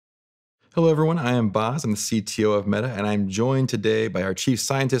Hello, everyone. I am Boz. I'm the CTO of Meta, and I'm joined today by our chief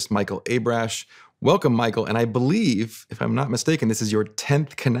scientist, Michael Abrash. Welcome, Michael. And I believe, if I'm not mistaken, this is your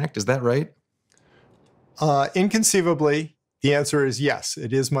 10th Connect. Is that right? Inconceivably, the answer is yes.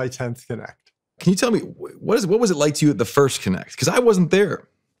 It is my 10th Connect. Can you tell me, what was it like to you at the first Connect? Because I wasn't there.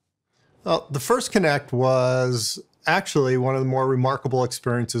 Well, the first Connect was actually one of the more remarkable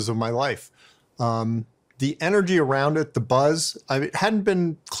experiences of my life. The energy around it, the buzz, it hadn't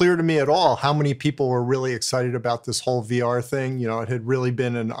been clear to me at all how many people were really excited about this whole VR thing. You know, it had really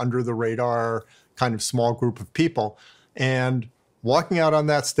been an under the radar kind of small group of people. And walking out on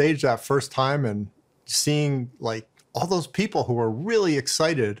that stage that first time and seeing like all those people who were really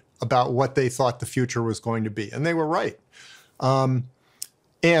excited about what they thought the future was going to be. And they were right.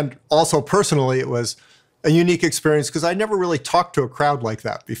 And also personally, it was a unique experience because I never really talked to a crowd like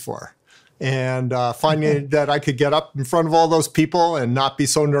that before. And finding that I could get up in front of all those people and not be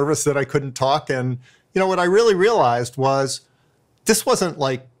so nervous that I couldn't talk. And, you know, what I really realized was this wasn't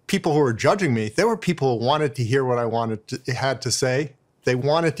like people who were judging me. There were people who wanted to hear what I had to say. They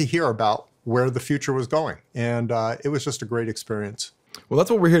wanted to hear about where the future was going. And it was just a great experience. Well, that's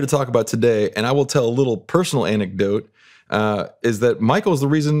what we're here to talk about today. And I will tell a little personal anecdote, is that Michael is the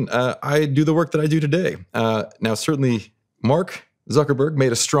reason I do the work that I do today. Now, certainly, Mark Zuckerberg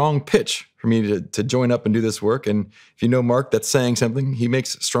made a strong pitch for me to join up and do this work. And if you know Mark, that's saying something. He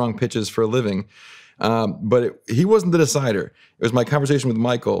makes strong pitches for a living. But he wasn't the decider. It was my conversation with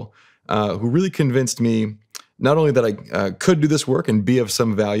Michael who really convinced me not only that I could do this work and be of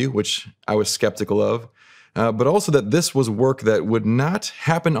some value, which I was skeptical of, but also that this was work that would not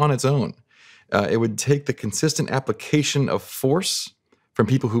happen on its own. It would take the consistent application of force from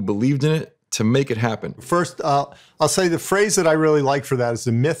people who believed in it to make it happen. First, I'll say the phrase that I really like for that is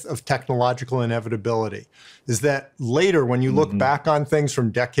the myth of technological inevitability. Is that later, when you look back on things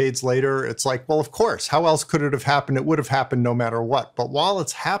from decades later, it's like, well, of course, how else could it have happened? It would have happened no matter what. But while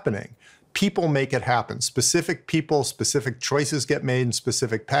it's happening, people make it happen. Specific people, specific choices get made in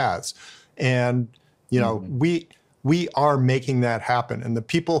specific paths. And, you know, we are making that happen. And the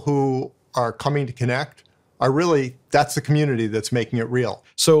people who are coming to Connect are really, that's the community that's making it real.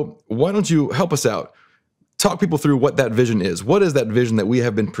 So why don't you help us out? Talk people through what that vision is. What is that vision that we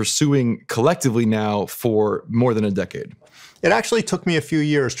have been pursuing collectively now for more than a decade? It actually took me a few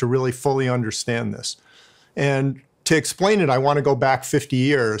years to really fully understand this. And to explain it, I want to go back 50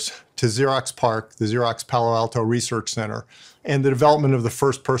 years to Xerox PARC, the Xerox Palo Alto Research Center, and the development of the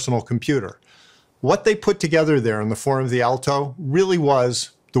first personal computer. What they put together there in the form of the Alto really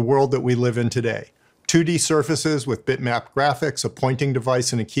was the world that we live in today. 2D surfaces with bitmap graphics, a pointing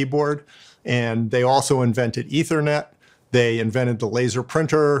device, and a keyboard. And they also invented Ethernet. They invented the laser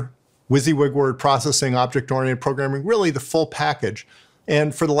printer, WYSIWYG word processing, object-oriented programming, really the full package.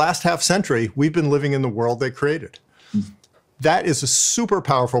 And for the last half century, we've been living in the world they created. That is a super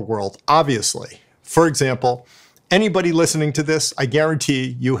powerful world, obviously. For example, anybody listening to this, I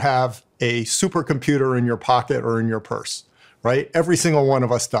guarantee you have a supercomputer in your pocket or in your purse. Right? Every single one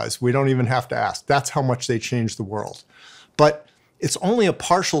of us does. We don't even have to ask. That's how much they changed the world. But it's only a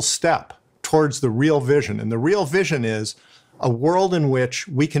partial step towards the real vision. And the real vision is a world in which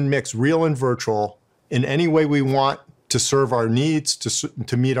we can mix real and virtual in any way we want to serve our needs,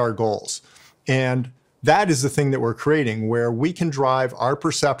 to meet our goals. And that is the thing that we're creating, where we can drive our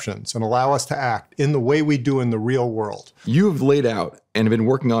perceptions and allow us to act in the way we do in the real world. You've laid out and have been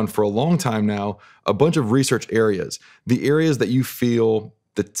working on for a long time now a bunch of research areas, the areas that you feel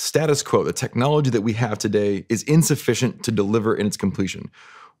the status quo, the technology that we have today is insufficient to deliver in its completion.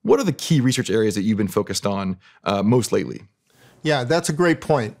 What are the key research areas that you've been focused on most lately? Yeah, that's a great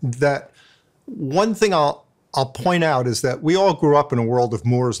point. That one thing I'll point out is that we all grew up in a world of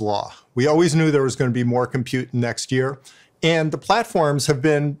Moore's Law. We always knew there was going to be more compute next year. And the platforms have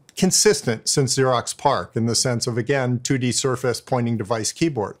been consistent since Xerox PARC in the sense of, again, 2D surface, pointing device,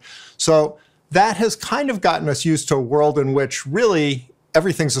 keyboard. So that has kind of gotten us used to a world in which really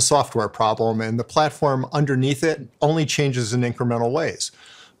everything's a software problem and the platform underneath it only changes in incremental ways.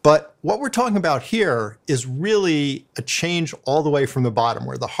 But what we're talking about here is really a change all the way from the bottom,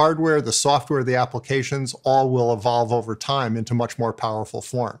 where the hardware, the software, the applications all will evolve over time into much more powerful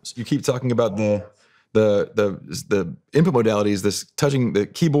forms. You keep talking about the input modalities, this touching the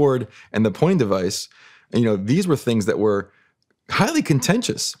keyboard and the pointing device. And, you know, these were things that were highly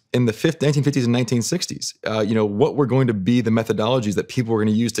contentious in the 1950s and 1960s. You know, what were going to be the methodologies that people were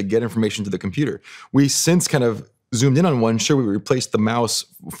going to use to get information to the computer. We since kind of zoomed in on one, sure, we replaced the mouse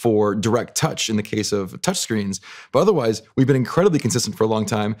for direct touch in the case of touchscreens, but otherwise, we've been incredibly consistent for a long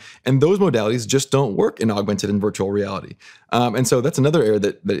time, and those modalities just don't work in augmented and virtual reality. And so that's another area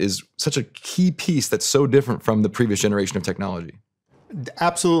that is such a key piece that's so different from the previous generation of technology.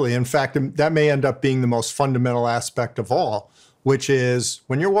 Absolutely. In fact, that may end up being the most fundamental aspect of all, which is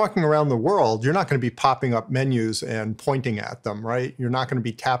when you're walking around the world, you're not going to be popping up menus and pointing at them, right? You're not going to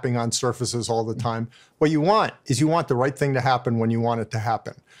be tapping on surfaces all the time. What you want is you want the right thing to happen when you want it to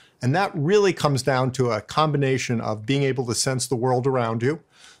happen. And that really comes down to a combination of being able to sense the world around you,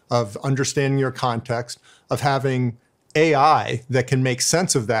 of understanding your context, of having AI that can make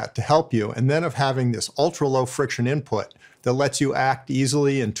sense of that to help you, and then of having this ultra low friction input that lets you act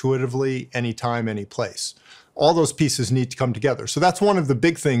easily, intuitively, anytime, any place. All those pieces need to come together. So that's one of the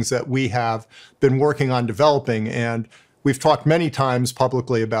big things that we have been working on developing. And we've talked many times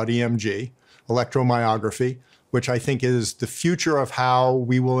publicly about EMG, electromyography, which I think is the future of how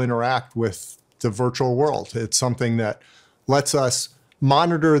we will interact with the virtual world. It's something that lets us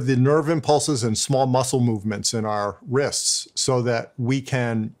monitor the nerve impulses and small muscle movements in our wrists so that we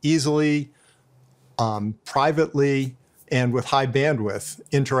can easily, privately, and with high bandwidth,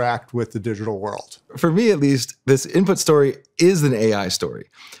 interact with the digital world. For me, at least, this input story is an AI story.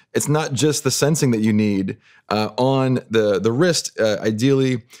 It's not just the sensing that you need on the wrist,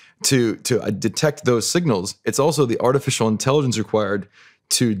 ideally, to detect those signals. It's also the artificial intelligence required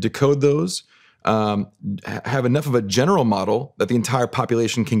to decode those, have enough of a general model that the entire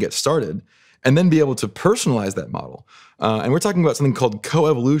population can get started, and then be able to personalize that model. And we're talking about something called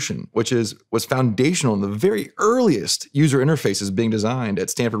coevolution, which was foundational in the very earliest user interfaces being designed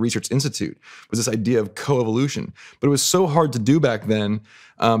at Stanford Research Institute, was this idea of coevolution. But it was so hard to do back then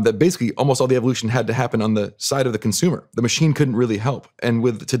that basically almost all the evolution had to happen on the side of the consumer. The machine couldn't really help. And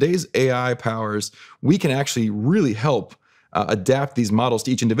with today's AI powers, we can actually really help adapt these models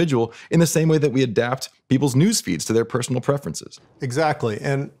to each individual in the same way that we adapt people's news feeds to their personal preferences. Exactly.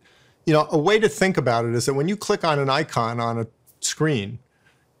 And a way to think about it is that when you click on an icon on a screen,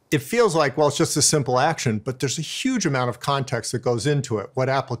 it feels like, well, it's just a simple action, but there's a huge amount of context that goes into it. What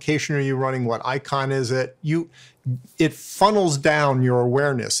application are you running? What icon is it? It funnels down your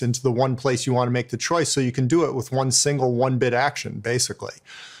awareness into the one place you want to make the choice so you can do it with one single one-bit action, basically.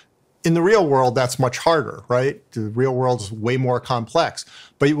 In the real world, that's much harder, right? The real world is way more complex.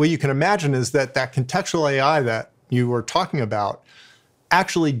 But what you can imagine is that contextual AI that you were talking about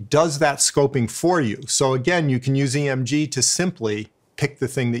actually does that scoping for you. So again, you can use EMG to simply pick the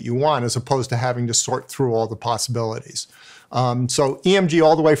thing that you want as opposed to having to sort through all the possibilities. So EMG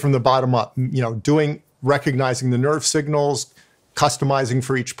all the way from the bottom up, recognizing the nerve signals, customizing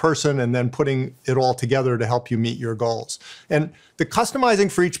for each person, and then putting it all together to help you meet your goals. And the customizing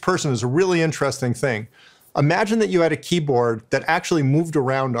for each person is a really interesting thing. Imagine that you had a keyboard that actually moved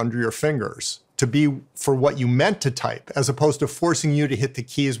around under your fingers to be for what you meant to type, as opposed to forcing you to hit the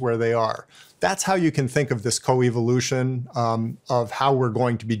keys where they are. That's how you can think of this coevolution of how we're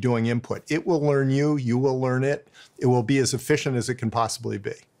going to be doing input. It will learn you, you will learn it. It will be as efficient as it can possibly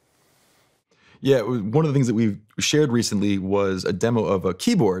be. Yeah, one of the things that we've shared recently was a demo of a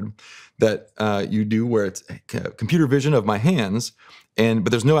keyboard that you do where it's computer vision of my hands,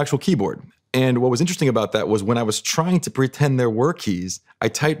 but there's no actual keyboard. And what was interesting about that was when I was trying to pretend there were keys, I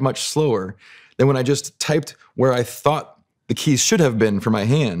typed much slower than when I just typed where I thought the keys should have been for my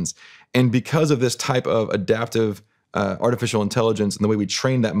hands. And because of this type of adaptive artificial intelligence and the way we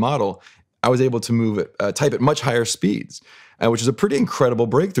trained that model, I was able to type at much higher speeds, which is a pretty incredible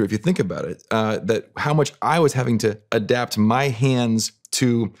breakthrough if you think about it, that how much I was having to adapt my hands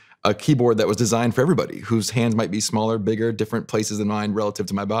to a keyboard that was designed for everybody, whose hands might be smaller, bigger, different places than mine relative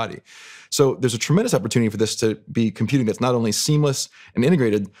to my body. So there's a tremendous opportunity for this to be computing that's not only seamless and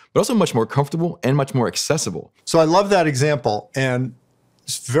integrated, but also much more comfortable and much more accessible. So I love that example, and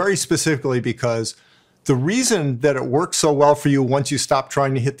very specifically because the reason that it works so well for you once you stop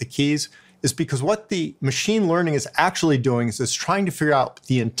trying to hit the keys is because what the machine learning is actually doing is it's trying to figure out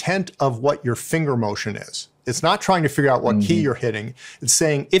the intent of what your finger motion is. It's not trying to figure out what key you're hitting. It's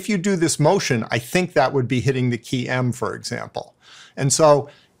saying, if you do this motion, I think that would be hitting the key M, for example. And so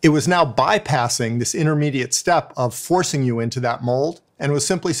it was now bypassing this intermediate step of forcing you into that mold, and was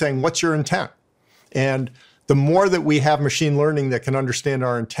simply saying, what's your intent? And the more that we have machine learning that can understand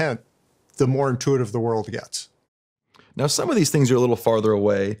our intent, the more intuitive the world gets. Now, some of these things are a little farther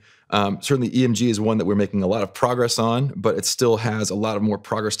away. Certainly EMG is one that we're making a lot of progress on, but it still has a lot of more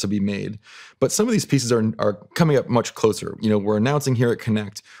progress to be made. But some of these pieces are coming up much closer. We're announcing here at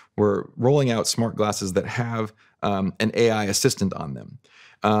Connect, we're rolling out smart glasses that have an AI assistant on them.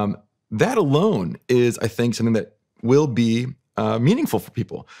 That alone is, I think, something that will be meaningful for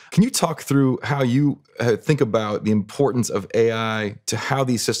people. Can you talk through how you think about the importance of AI to how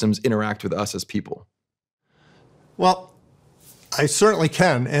these systems interact with us as people? Well, I certainly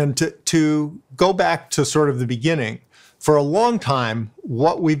can. And to go back to sort of the beginning, for a long time,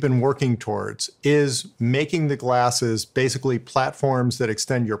 what we've been working towards is making the glasses basically platforms that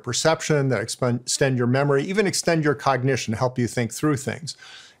extend your perception, that extend your memory, even extend your cognition, help you think through things.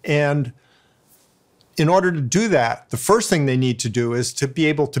 And in order to do that, the first thing they need to do is to be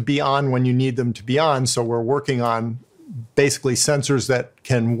able to be on when you need them to be on. So we're working on basically sensors that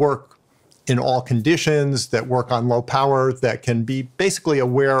can work in all conditions, that work on low power, that can be basically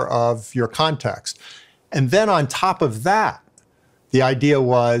aware of your context. And then on top of that, the idea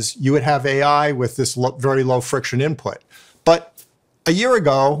was you would have AI with this very low friction input. But a year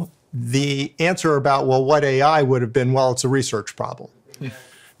ago, the answer about, well, what AI would have been, well, it's a research problem.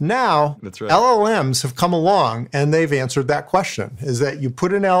 Now, That's right. LLMs have come along and they've answered that question, is that you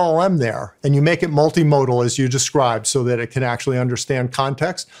put an LLM there and you make it multimodal as you described so that it can actually understand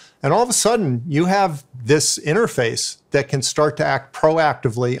context. And all of a sudden, you have this interface that can start to act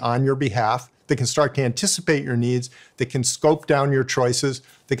proactively on your behalf, that can start to anticipate your needs, that can scope down your choices,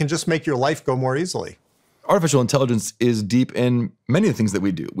 that can just make your life go more easily. Artificial intelligence is deep in many of the things that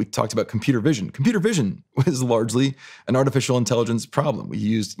we do. We talked about computer vision. Computer vision was largely an artificial intelligence problem. We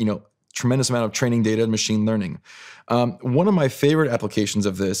used, tremendous amount of training data and machine learning. One of my favorite applications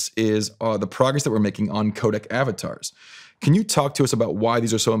of this is the progress that we're making on Codec Avatars. Can you talk to us about why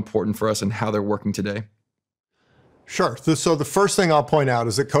these are so important for us and how they're working today? Sure. So the first thing I'll point out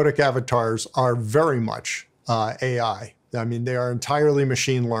is that Codec Avatars are very much AI. I mean, they are entirely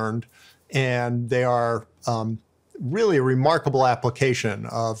machine learned, and they are really a remarkable application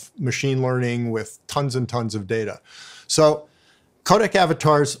of machine learning with tons and tons of data. So Codec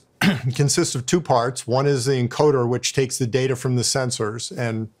Avatars consists of two parts. One is the encoder, which takes the data from the sensors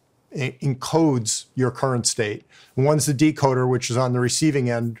and encodes your current state. And one's the decoder, which is on the receiving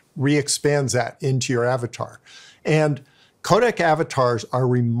end, re-expands that into your avatar. And Codec Avatars are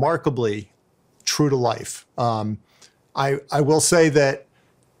remarkably true to life. I will say that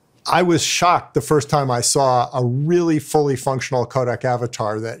I was shocked the first time I saw a really fully functional Codec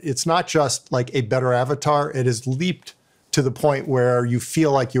Avatar, that it's not just like a better avatar, it has leaped to the point where you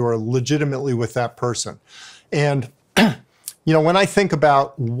feel like you are legitimately with that person. And when I think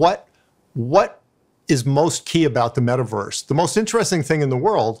about what is most key about the metaverse, the most interesting thing in the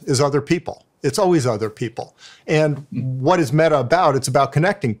world is other people. It's always other people. And what is meta about? It's about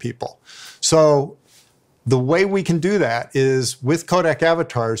connecting people. So the way we can do that is with Codec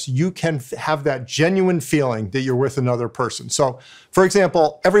Avatars, you can have that genuine feeling that you're with another person. So for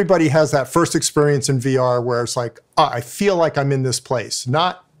example, everybody has that first experience in VR where it's like, I feel like I'm in this place,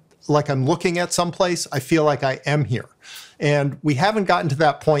 not like I'm looking at some place, I feel like I am here. And we haven't gotten to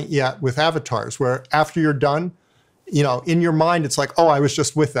that point yet with avatars, where after you're done, in your mind, it's like, oh, I was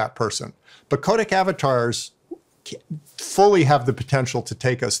just with that person. But Codec Avatars fully have the potential to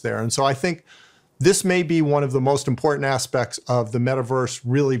take us there. And so I think this may be one of the most important aspects of the metaverse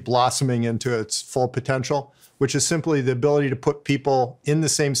really blossoming into its full potential, which is simply the ability to put people in the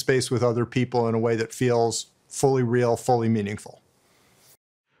same space with other people in a way that feels fully real, fully meaningful.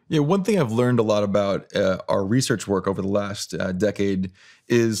 Yeah, one thing I've learned a lot about our research work over the last decade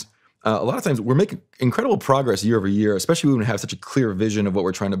is a lot of times we're making incredible progress year over year, especially when we have such a clear vision of what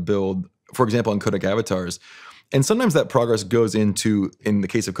we're trying to build, for example, in Codec Avatars. And sometimes that progress goes into, in the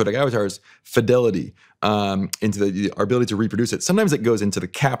case of Codec Avatars, fidelity, into our ability to reproduce it. Sometimes it goes into the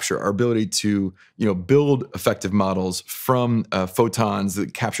capture, our ability to build effective models from photons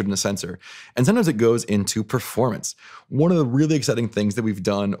that captured in a sensor. And sometimes it goes into performance. One of the really exciting things that we've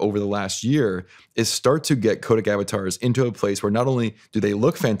done over the last year is start to get Codec Avatars into a place where not only do they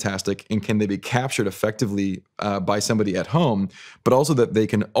look fantastic and can they be captured effectively by somebody at home, but also that they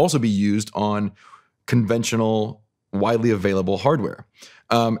can also be used on conventional, widely available hardware.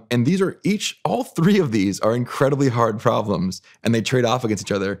 And these are all three of these are incredibly hard problems, and they trade off against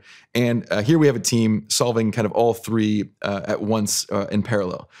each other. And here we have a team solving kind of all three at once in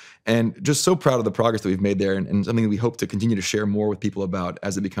parallel. And just so proud of the progress that we've made there, and something that we hope to continue to share more with people about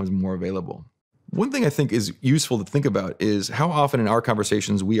as it becomes more available. One thing I think is useful to think about is how often in our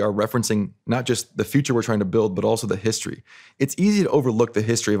conversations we are referencing not just the future we're trying to build, but also the history. It's easy to overlook the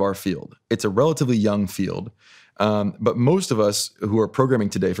history of our field. It's a relatively young field, but most of us who are programming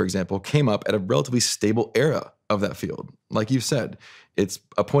today, for example, came up at a relatively stable era of that field. Like you've said, it's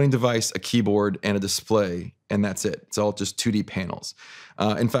a pointing device, a keyboard, and a display, and that's it. It's all just 2D panels.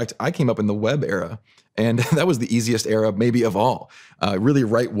 In fact, I came up in the web era, and that was the easiest era maybe of all. Really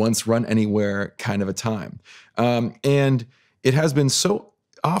write once, run anywhere kind of a time. And it has been so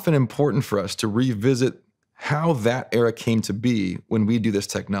often important for us to revisit how that era came to be when we do this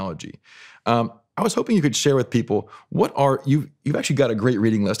technology. I was hoping you could share with people you've actually got a great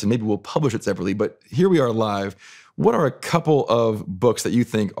reading list, and maybe we'll publish it separately, but here we are live. What are a couple of books that you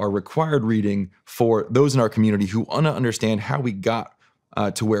think are required reading for those in our community who want to understand how we got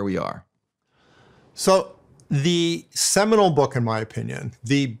to where we are? So the seminal book, in my opinion,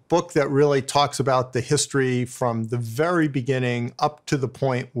 the book that really talks about the history from the very beginning up to the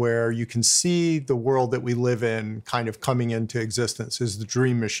point where you can see the world that we live in kind of coming into existence, is The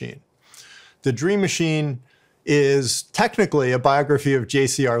Dream Machine. The Dream Machine is technically a biography of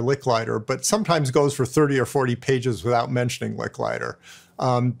J.C.R. Licklider, but sometimes goes for 30 or 40 pages without mentioning Licklider.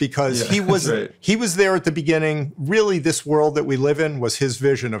 Because he was there at the beginning. Really, this world that we live in was his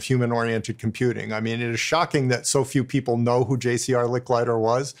vision of human-oriented computing. I mean, it is shocking that so few people know who J.C.R. Licklider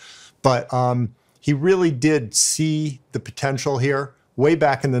was, but he really did see the potential here way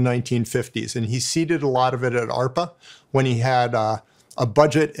back in the 1950s, and he seeded a lot of it at ARPA when he had a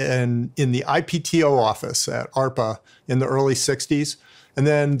budget in the IPTO office at ARPA in the early 60s. And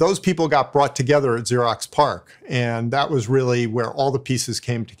then those people got brought together at Xerox PARC, and that was really where all the pieces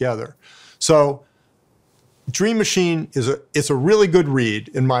came together. So Dream Machine it's a really good read,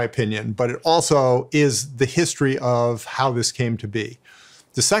 in my opinion, but it also is the history of how this came to be.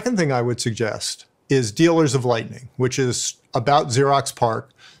 The second thing I would suggest is Dealers of Lightning, which is about Xerox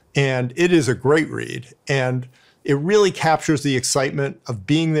PARC, and it is a great read. And it really captures the excitement of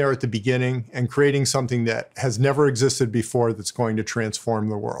being there at the beginning and creating something that has never existed before that's going to transform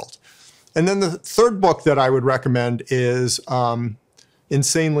the world. And then the third book that I would recommend is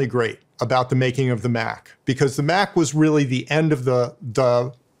Insanely Great, about the making of the Mac. Because the Mac was really the end of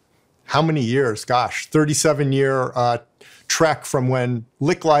the how many years? Gosh, 37-year trek from when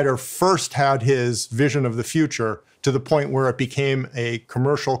Licklider first had his vision of the future to the point where it became a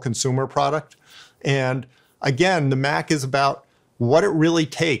commercial consumer product. And again, the Mac is about what it really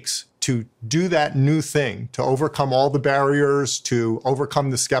takes to do that new thing, to overcome all the barriers, to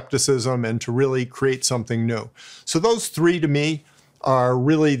overcome the skepticism, and to really create something new. So those three, to me, are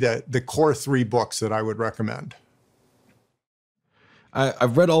really the core three books that I would recommend.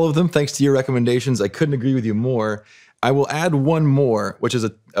 I've read all of them thanks to your recommendations. I couldn't agree with you more. I will add one more, which is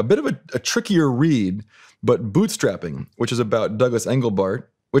a bit of a trickier read, but Bootstrapping, which is about Douglas Engelbart,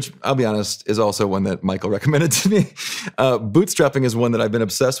 which I'll be honest is also one that Michael recommended to me. Bootstrapping is one that I've been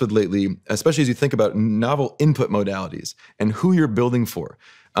obsessed with lately, especially as you think about novel input modalities and who you're building for.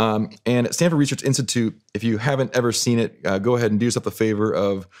 And at Stanford Research Institute, if you haven't ever seen it, go ahead and do yourself the favor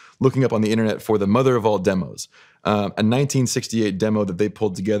of looking up on the internet for the mother of all demos, a 1968 demo that they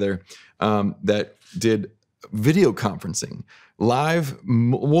pulled together that did video conferencing, live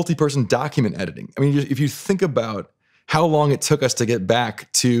multi-person document editing. I mean, if you think about how long it took us to get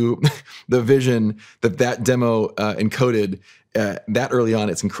back to the vision that demo encoded that early on,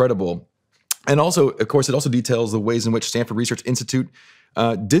 it's incredible. And also, of course, it also details the ways in which Stanford Research Institute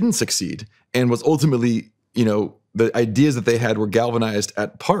didn't succeed and was ultimately, the ideas that they had were galvanized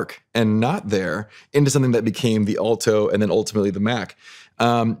at PARC and not there into something that became the Alto and then ultimately the Mac.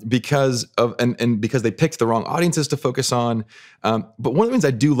 Because they picked the wrong audiences to focus on. But one of the things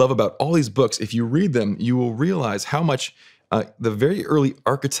I do love about all these books, if you read them, you will realize how much the very early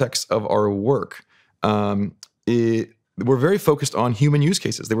architects of our work were very focused on human use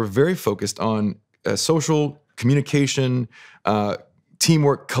cases. They were very focused on social communication,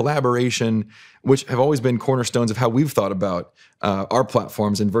 teamwork, collaboration, which have always been cornerstones of how we've thought about our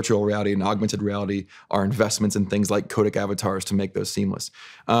platforms in virtual reality and augmented reality, our investments in things like Codec Avatars to make those seamless.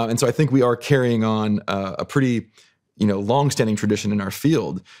 And so I think we are carrying on a pretty long-standing tradition in our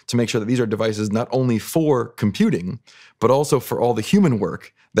field to make sure that these are devices not only for computing, but also for all the human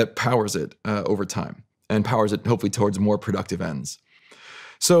work that powers it over time and powers it hopefully towards more productive ends.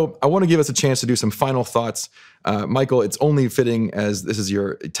 So I want to give us a chance to do some final thoughts. Michael, it's only fitting as this is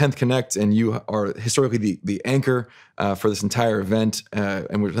your 10th Connect and you are historically the anchor for this entire event, and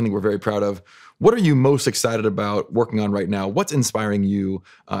something we're very proud of. What are you most excited about working on right now? What's inspiring you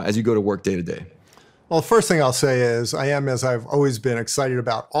as you go to work day to day? Well, the first thing I'll say is I am, as I've always been, excited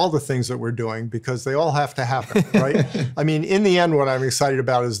about all the things that we're doing because they all have to happen, right? I mean, in the end, what I'm excited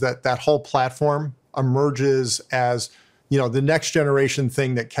about is that whole platform emerges as the next generation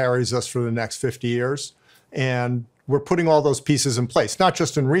thing that carries us for the next 50 years. And we're putting all those pieces in place, not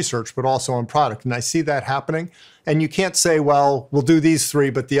just in research, but also in product. And I see that happening. And you can't say, well, we'll do these three,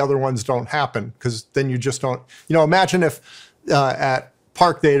 but the other ones don't happen, because then you just don't, imagine if at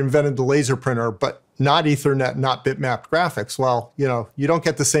Park they had invented the laser printer, but not Ethernet, not bitmapped graphics. Well, you don't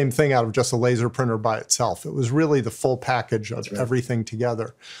get the same thing out of just a laser printer by itself. It was really the full package of everything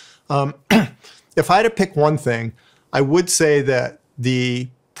together. If I had to pick one thing, I would say that the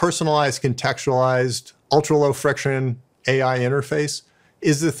personalized, contextualized, ultra-low friction AI interface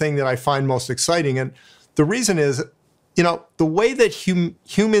is the thing that I find most exciting. And the reason is, the way that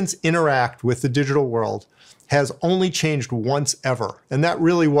humans interact with the digital world has only changed once ever. And that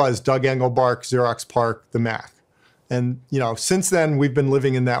really was Doug Engelbart, Xerox PARC, the Mac. And since then, we've been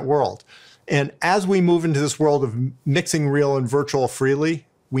living in that world. And as we move into this world of mixing real and virtual freely,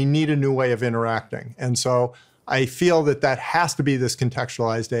 we need a new way of interacting. And so I feel that has to be this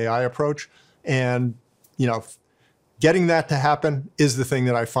contextualized AI approach. And getting that to happen is the thing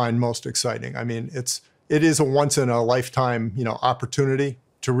that I find most exciting. I mean, it is a once in a lifetime, opportunity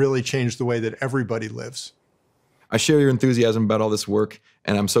to really change the way that everybody lives. I share your enthusiasm about all this work,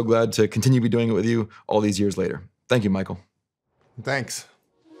 and I'm so glad to continue to be doing it with you all these years later. Thank you, Michael. Thanks.